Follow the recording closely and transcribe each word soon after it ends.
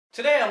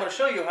Today I'm going to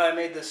show you how I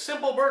made this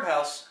simple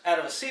birdhouse out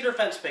of a cedar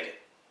fence picket.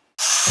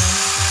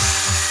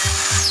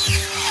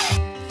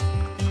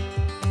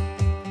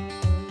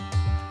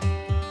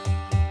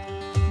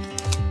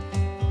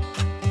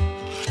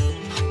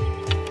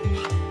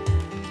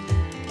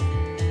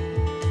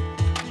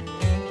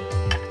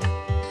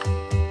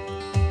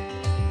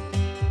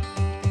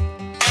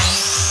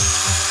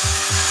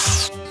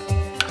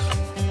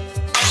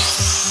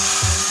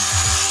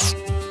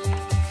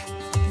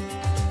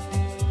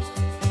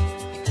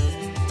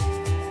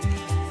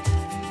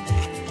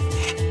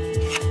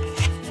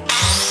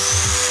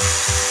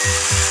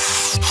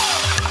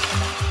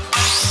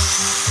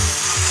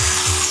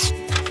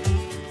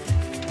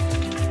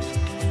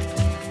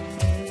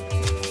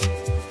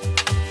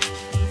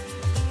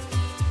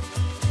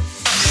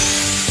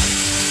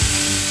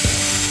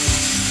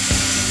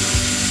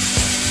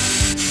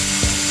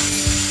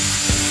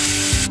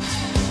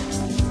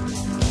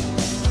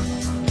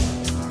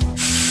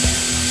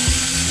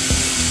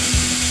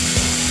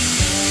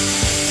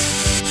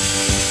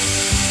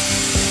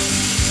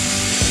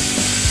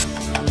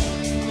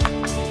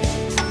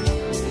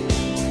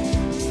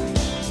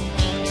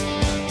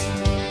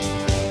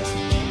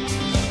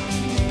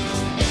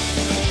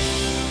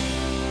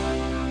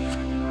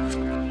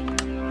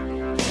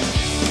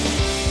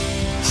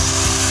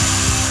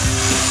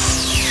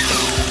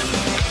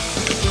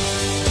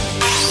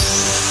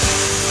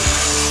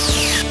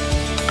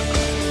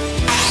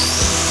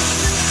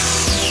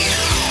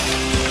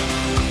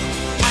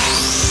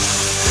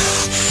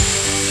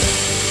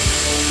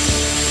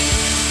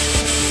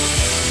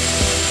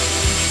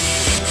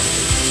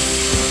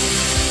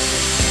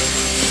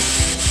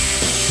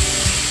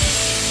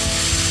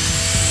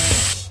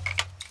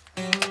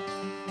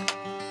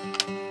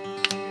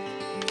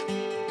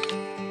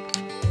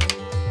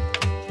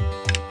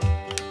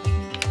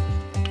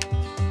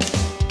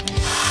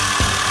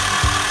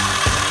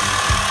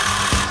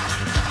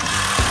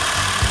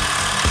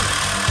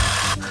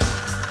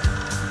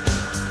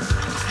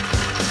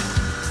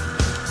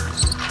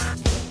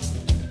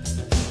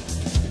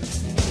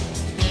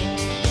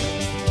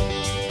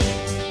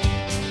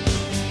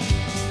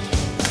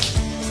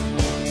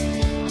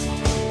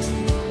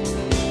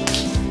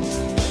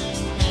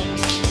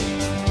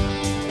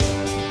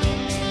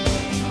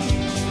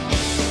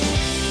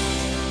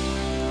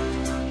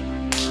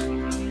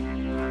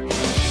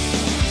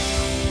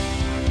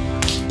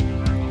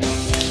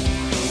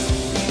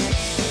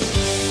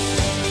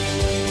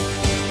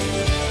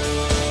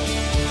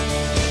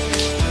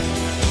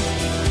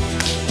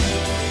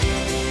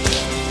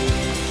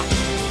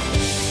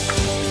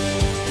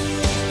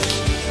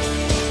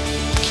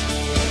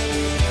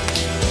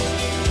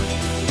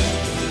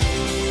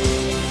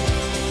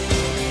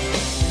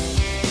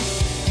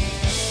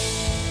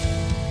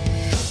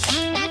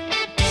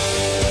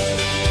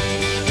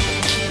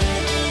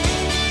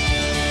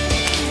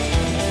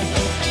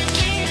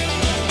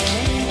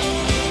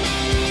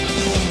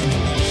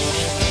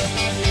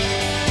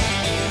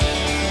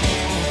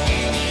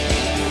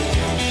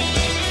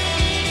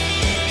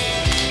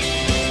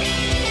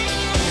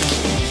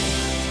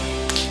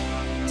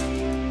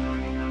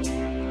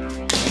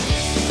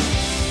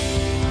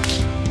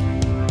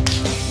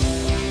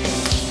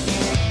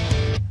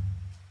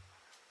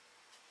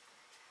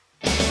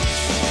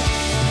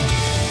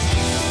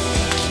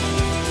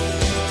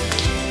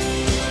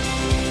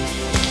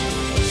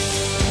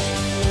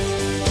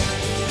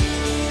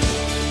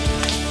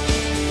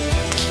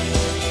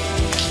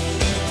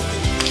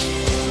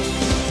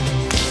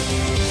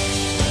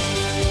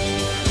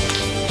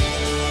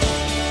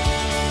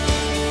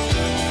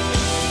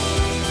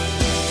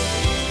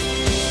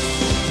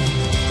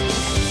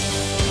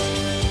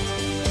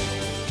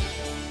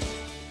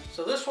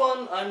 So this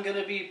one I'm going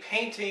to be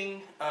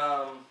painting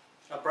a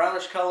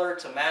brownish color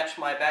to match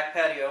my back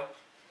patio,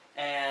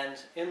 and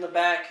in the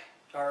back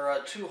are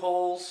two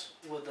holes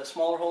with the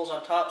smaller holes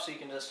on top so you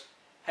can just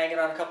hang it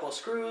on a couple of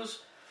screws,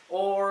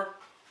 or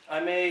I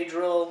may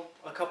drill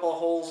a couple of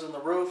holes in the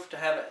roof to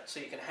have it so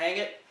you can hang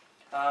it.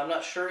 I'm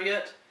not sure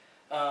yet.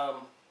 Like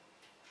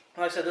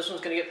I said, this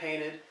one's going to get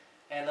painted,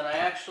 and then I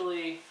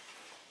actually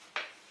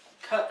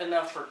cut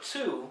enough for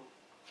two,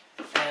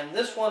 and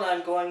this one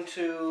I'm going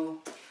to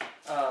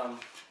kind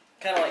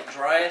of like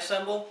dry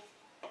assemble,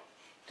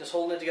 just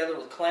holding it together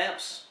with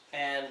clamps,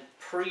 and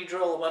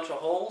pre-drill a bunch of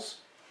holes.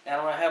 And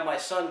I'm going to have my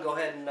son go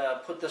ahead and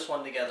put this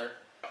one together.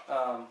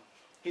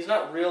 He's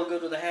not real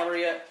good with a hammer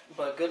yet,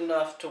 but good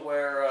enough to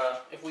where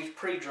if we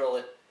pre-drill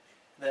it,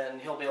 then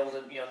he'll be able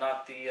to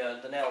knock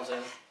the nails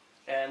in.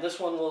 And this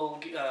one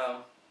will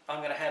I'm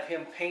going to have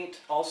him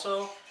paint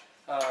also.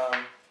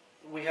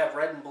 We have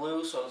red and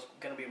blue, so it's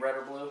going to be red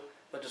or blue,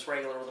 but just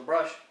regular with a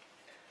brush.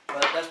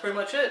 But that's pretty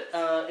much it.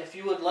 If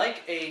you would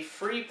like a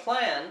free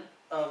plan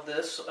of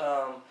this,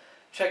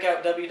 check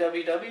out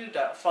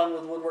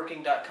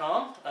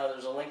www.funwithwoodworking.com.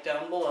 There's a link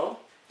down below.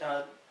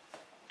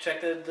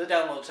 Check the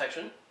download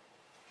section.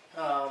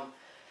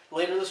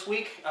 Later this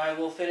week I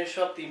will finish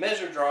up the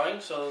measure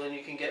drawing, so then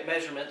you can get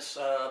measurements,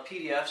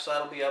 PDFs, so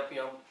that'll be up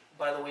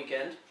by the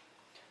weekend.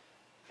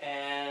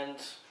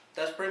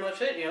 that's pretty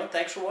much it.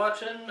 Thanks for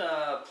watching.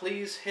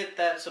 Please hit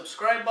that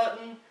subscribe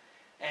button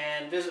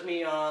and visit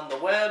me on the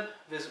web.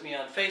 Visit me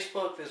on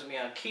Facebook. Visit me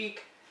on Keek,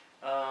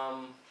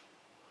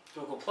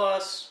 Google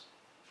Plus.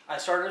 I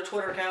started a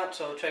Twitter account,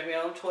 so check me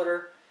out on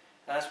Twitter.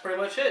 That's pretty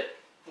much it.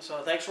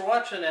 So thanks for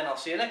watching, and I'll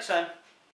see you next time.